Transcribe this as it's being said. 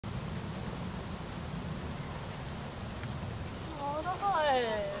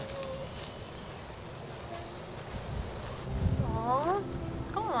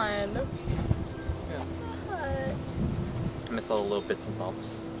saw little bits and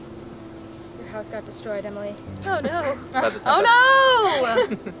bumps. Your house got destroyed, Emily. Oh no. Oh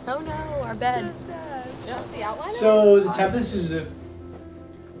no! Oh no, our bed. So sad. Yeah. That's the outline. So The Tempest is a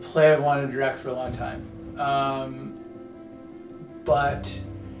play I've wanted to direct for a long time. But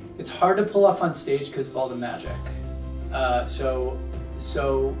it's hard to pull off on stage because of all the magic. So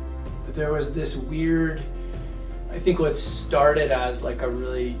there was this weird, I think what started as like a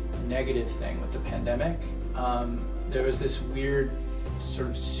really negative thing with the pandemic, there was this weird sort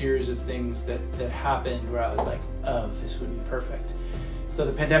of series of things that happened where I was like, oh, this would be perfect. So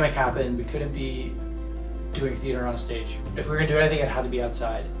the pandemic happened, we couldn't be doing theater on a stage. If we were gonna do anything, it had to be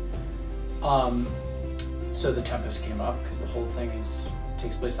outside. So The Tempest came up because the whole thing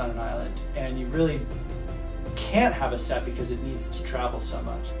takes place on an island, and you really can't have a set because it needs to travel so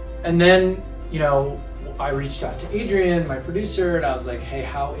much. And then, you know, I reached out to Adrian, my producer, and I was like, hey,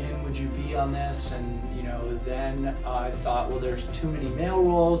 how in would you be on this? And you know, then I thought, well, there's too many male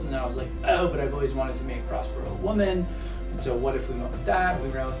roles, and then I was like, oh, but I've always wanted to make Prospero a woman, and so what if we went with that? We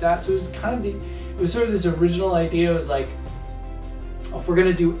ran with that. So it was kind of it was sort of this original idea. It was like, if we're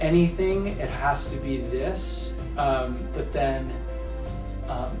gonna do anything, it has to be this. But then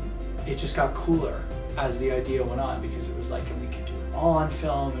it just got cooler as the idea went on, because it was like, and we could do it all on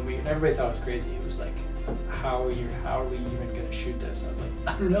film, and everybody thought it was crazy. It was like, how are we even gonna shoot this? And I was like,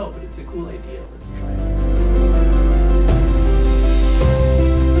 I don't know, but it's a cool idea. Let's try it.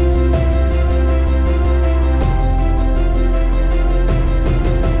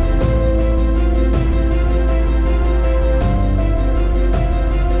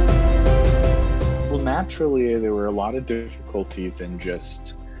 Naturally, there were a lot of difficulties in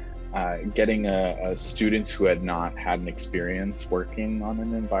just getting students who had not had an experience working on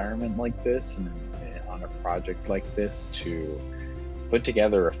an environment like this and on a project like this to put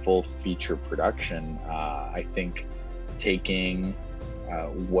together a full feature production. I think taking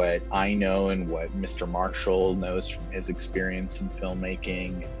what I know and what Mr. Marshall knows from his experience in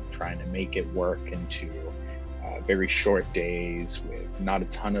filmmaking, trying to make it work into very short days with not a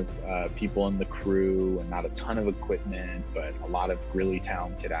ton of people in the crew and not a ton of equipment, but a lot of really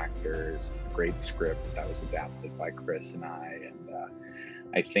talented actors, a great script that was adapted by Chris and I. And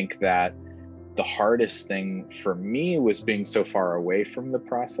I think that the hardest thing for me was being so far away from the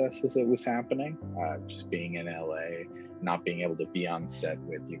process as it was happening, just being in LA, not being able to be on set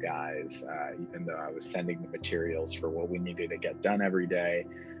with you guys, even though I was sending the materials for what we needed to get done every day.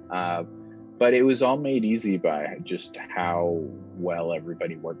 But it was all made easy by just how well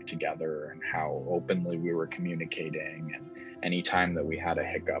everybody worked together and how openly we were communicating. And anytime that we had a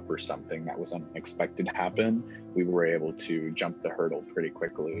hiccup or something that was unexpected happen, we were able to jump the hurdle pretty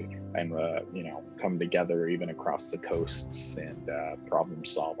quickly and you know, come together even across the coasts and problem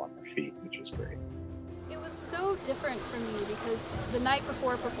solve on our feet, which was great. It was so different for me because the night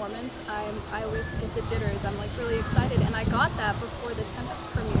before a performance, I always get the jitters. I'm like really excited, and I got that before the Tempest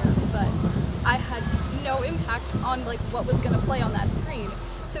premiere, but I had no impact on like what was gonna play on that screen.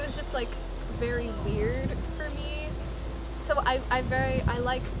 So it was just like very weird for me. So I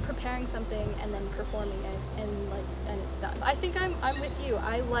like preparing something and then performing it and it's done. I think I'm with you.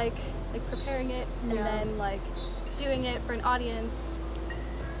 I like preparing it and then like doing it for an audience.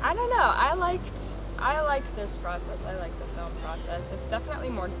 I don't know. I liked this process. I liked the film process. It's definitely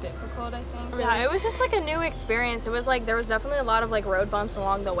more difficult, I think. Yeah, it was just like a new experience. It was like there was definitely a lot of like road bumps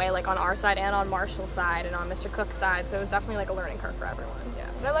along the way, like on our side and on Marshall's side and on Mr. Cook's side. So it was definitely like a learning curve for everyone. Yeah,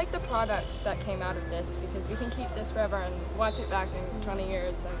 but I like the product that came out of this because we can keep this forever and watch it back in 20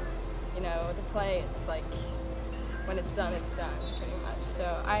 years. And you know, the play, it's like when it's done, pretty much. So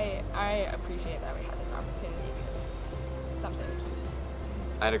I appreciate that we had this opportunity because it's something to keep.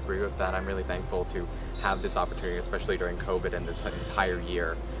 I'd agree with that. I'm really thankful to have this opportunity, especially during COVID and this entire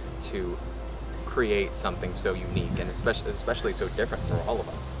year, to create something so unique and especially so different for all of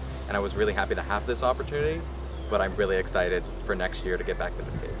us. And I was really happy to have this opportunity, but I'm really excited for next year to get back to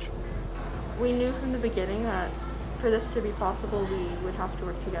the stage. We knew from the beginning that for this to be possible, we would have to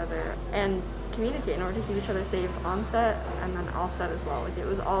work together and communicate in order to keep each other safe on set and then off set as well. Like, it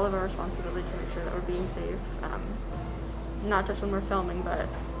was all of our responsibility to make sure that we're being safe. Not just when we're filming, but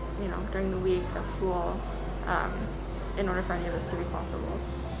you know, during the week at school, in order for any of this to be possible.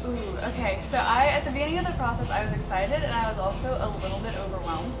 Ooh, okay, so at the beginning of the process, I was excited and I was also a little bit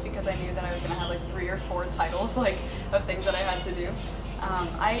overwhelmed because I knew that I was gonna have like 3 or 4 titles like of things that I had to do.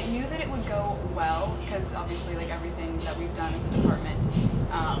 I knew that it would go well because obviously like everything that we've done as a department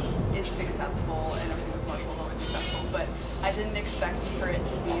is successful and everything with Marshall is always successful, but I didn't expect for it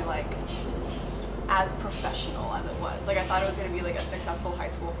to be like as professional as it was. Like I thought it was going to be like a successful high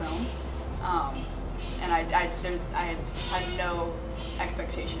school film, and I had no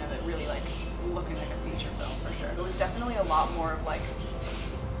expectation of it really like looking like a feature film for sure. It was definitely a lot more of like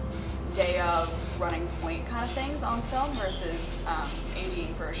day of running point kind of things on film versus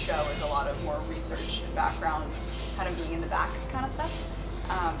ADing for a show is a lot of more research and background, kind of being in the back kind of stuff.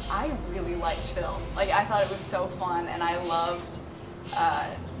 I really liked film. Like I thought it was so fun, and I loved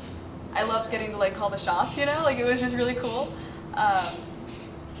getting to like call the shots. You know, like it was just really cool.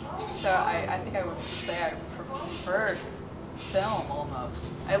 So I think I would say I preferred film almost.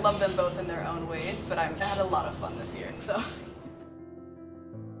 I love them both in their own ways, but I had a lot of fun this year. So.